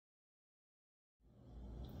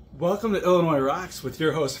Welcome to Illinois Rocks with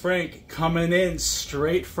your host Frank, coming in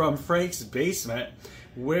straight from Frank's basement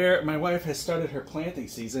where my wife has started her planting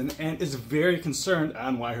season and is very concerned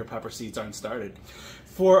on why her pepper seeds aren't started.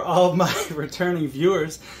 For all of my returning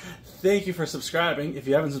viewers, thank you for subscribing. If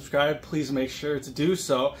you haven't subscribed, please make sure to do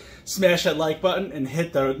so. Smash that like button and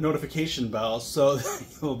hit the notification bell so that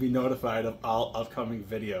you'll be notified of all upcoming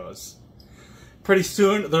videos. Pretty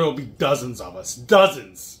soon there will be dozens of us.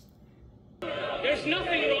 Dozens! There's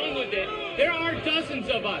nothing wrong with it. There are dozens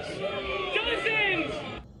of us. Dozens!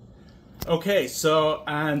 Okay, so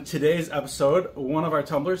on today's episode, one of our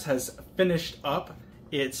tumblers has finished up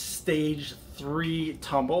its stage 3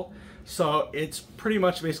 tumble. So it's pretty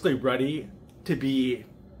much basically ready to be,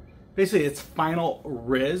 basically its final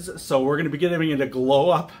riz. So we're going to be giving it a glow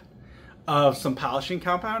up of some polishing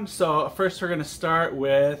compound. So first we're going to start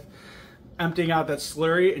with emptying out that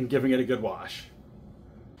slurry and giving it a good wash.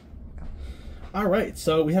 Alright,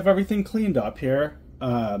 so we have everything cleaned up here.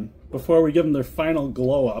 Before we give them their final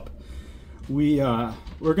glow up, we're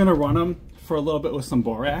going to run them for a little bit with some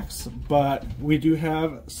borax, but we do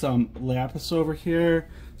have some lapis over here,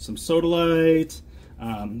 some sodalite,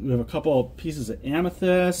 we have a couple pieces of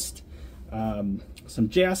amethyst, some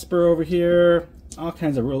jasper over here, all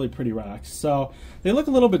kinds of really pretty rocks. So they look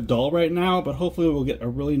a little bit dull right now, but hopefully we'll get a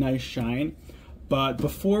really nice shine. But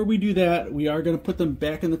before we do that, we are going to put them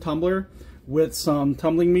back in the tumbler with some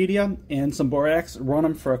tumbling media and some borax, run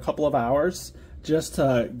them for a couple of hours just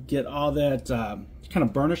to get all that, kind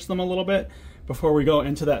of burnish them a little bit before we go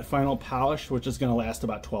into that final polish, which is going to last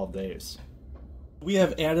about 12 days. We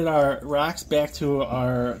have added our rocks back to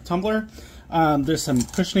our tumbler. There's some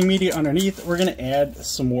cushioning media underneath. We're going to add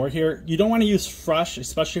some more here. You don't want to use fresh,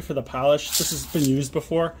 especially for the polish. This has been used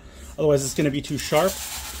before, otherwise it's going to be too sharp.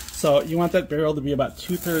 So you want that barrel to be about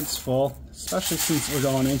 2/3 full, especially since we're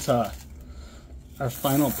going into our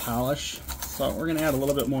final polish. So we're going to add a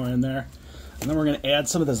little bit more in there. And then we're going to add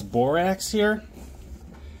some of this borax here.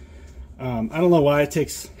 I don't know why it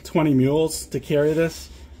takes 20 mules to carry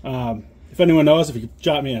this. If anyone knows, if you could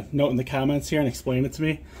jot me a note in the comments here and explain it to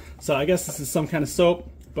me. So I guess this is some kind of soap,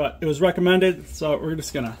 but it was recommended, so we're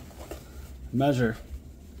just going to measure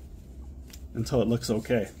until it looks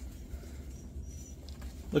okay.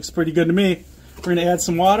 Looks pretty good to me. We're going to add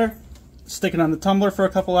some water, stick it on the tumbler for a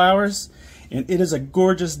couple hours. And it is a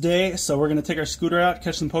gorgeous day, so we're going to take our scooter out,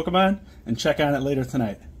 catch some Pokemon, and check on it later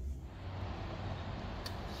tonight.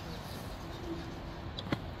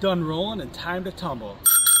 Done rolling and time to tumble.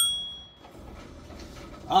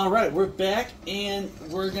 Alright, we're back and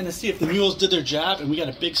we're going to see if the mules did their job, and we got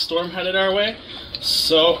a big storm headed our way.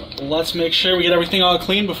 So let's make sure we get everything all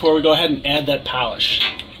clean before we go ahead and add that polish.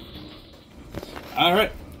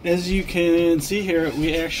 Alright, as you can see here,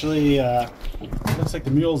 we actually... looks like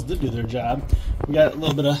the mules did do their job. We got a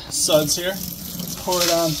little bit of suds here. Let's pour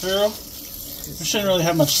it on through. We shouldn't really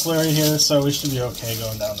have much slurry here, so we should be okay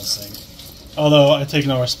going down this thing. Although I take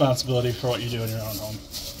no responsibility for what you do in your own home.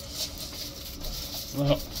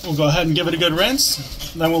 Well, we'll go ahead and give it a good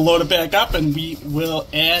rinse. Then we'll load it back up and we will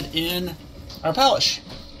add in our polish.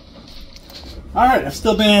 Alright, I've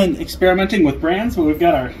still been experimenting with brands, but we've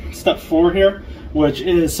got our step 4 here, which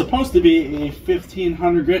is supposed to be a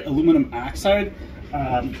 1500 grit aluminum oxide.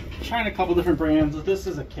 Trying a couple different brands. This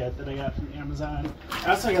is a kit that I got from Amazon.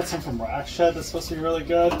 I also got some from Rockshed that's supposed to be really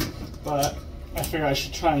good, but I figure I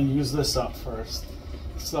should try and use this up first.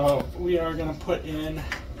 So we are going to put in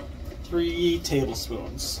 3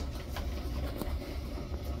 tablespoons.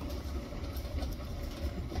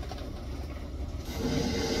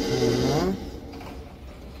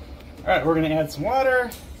 Alright, we're going to add some water.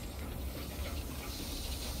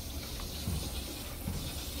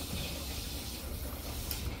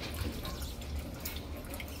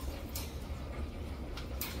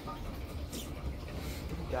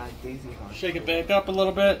 Shake it back up a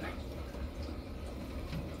little bit.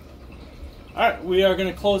 Alright, we are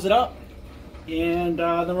going to close it up, and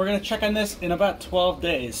then we're going to check on this in about 12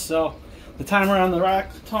 days. So the timer on the rock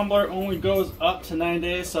tumbler only goes up to 9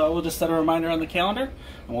 days, so we'll just set a reminder on the calendar,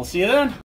 and we'll see you then.